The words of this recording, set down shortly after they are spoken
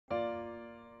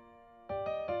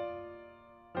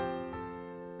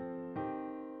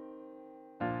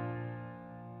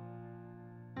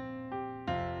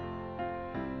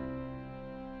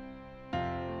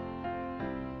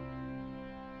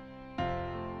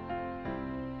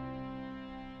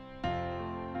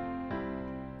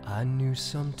I knew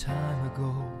some time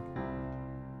ago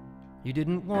you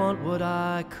didn't want what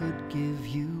I could give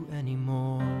you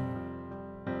anymore.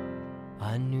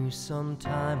 I knew some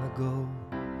time ago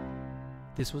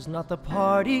this was not the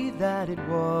party that it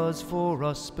was for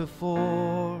us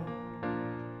before.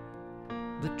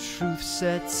 The truth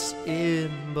sets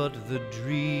in, but the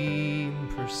dream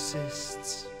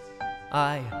persists.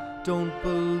 I don't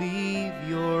believe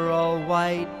you're all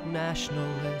white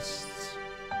nationalists.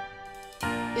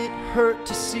 It hurt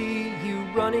to see you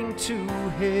running to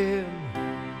him.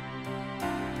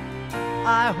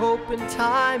 I hope in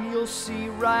time you'll see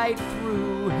right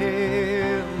through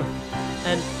him.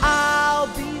 And I'll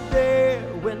be there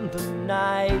when the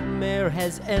nightmare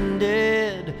has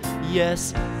ended.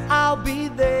 Yes, I'll be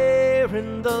there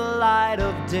in the light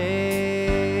of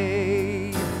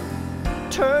day.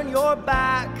 Turn your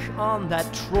back on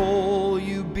that troll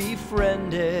you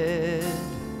befriended.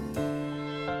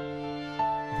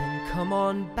 Then come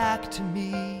on back to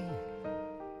me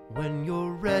when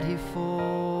you're ready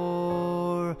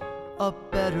for a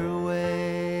better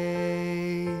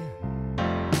way.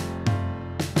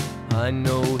 I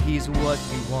know he's what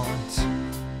you want.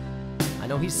 I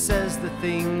know he says the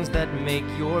things that make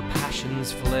your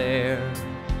passions flare.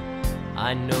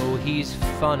 I know he's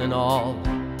fun and all.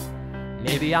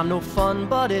 Maybe I'm no fun,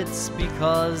 but it's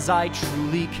because I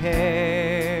truly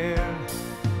care.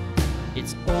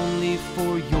 It's only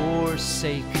for your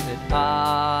sake that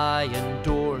I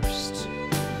endorsed.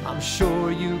 I'm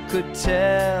sure you could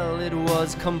tell it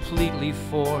was completely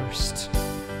forced.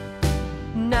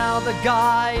 Now the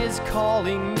guy is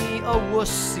calling me a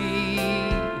wussy.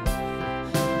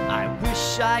 I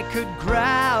wish I could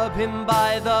grab him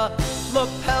by the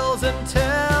lapels and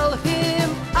tell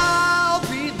him I'll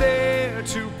be there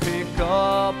to pick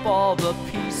up all the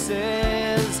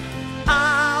pieces.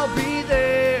 I'll be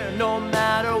there no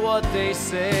matter what they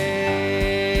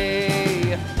say.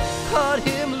 Cut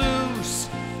him loose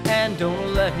and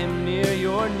don't let him near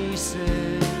your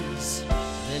nieces.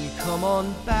 Then come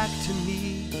on back to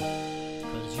me,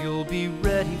 'cause you'll be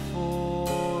ready for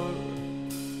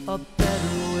a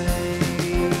better way.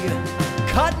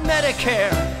 Cut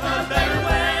Medicare, a better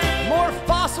way. more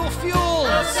fossil fuels, A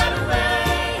better way.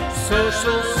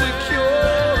 Social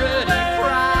Security,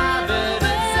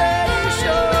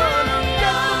 privatization.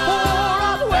 Get the poor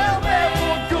off welfare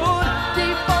for good.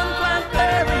 Defund Planned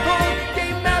Parenthood.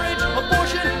 Gay marriage,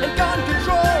 abortion, and gun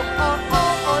control are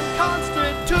all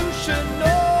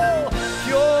unconstitutional.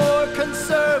 Pure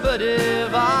conservative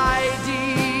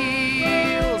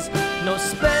ideals. No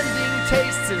spending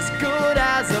tastes as good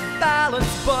as a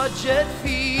balanced budget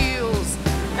feels.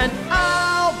 And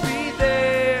I'll be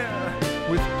there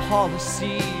with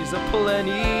policies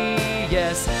aplenty.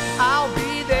 Yes, I'll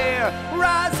be there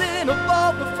rising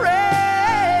above the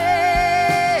fray.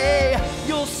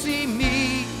 You'll see me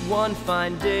one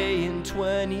fine day in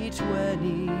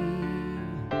 2020.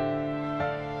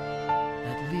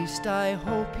 At least I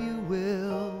hope you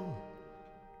will.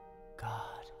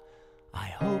 God, I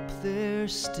hope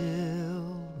there's still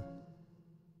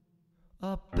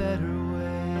a better way.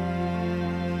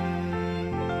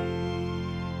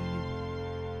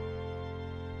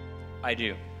 I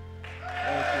do.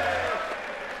 Thank you.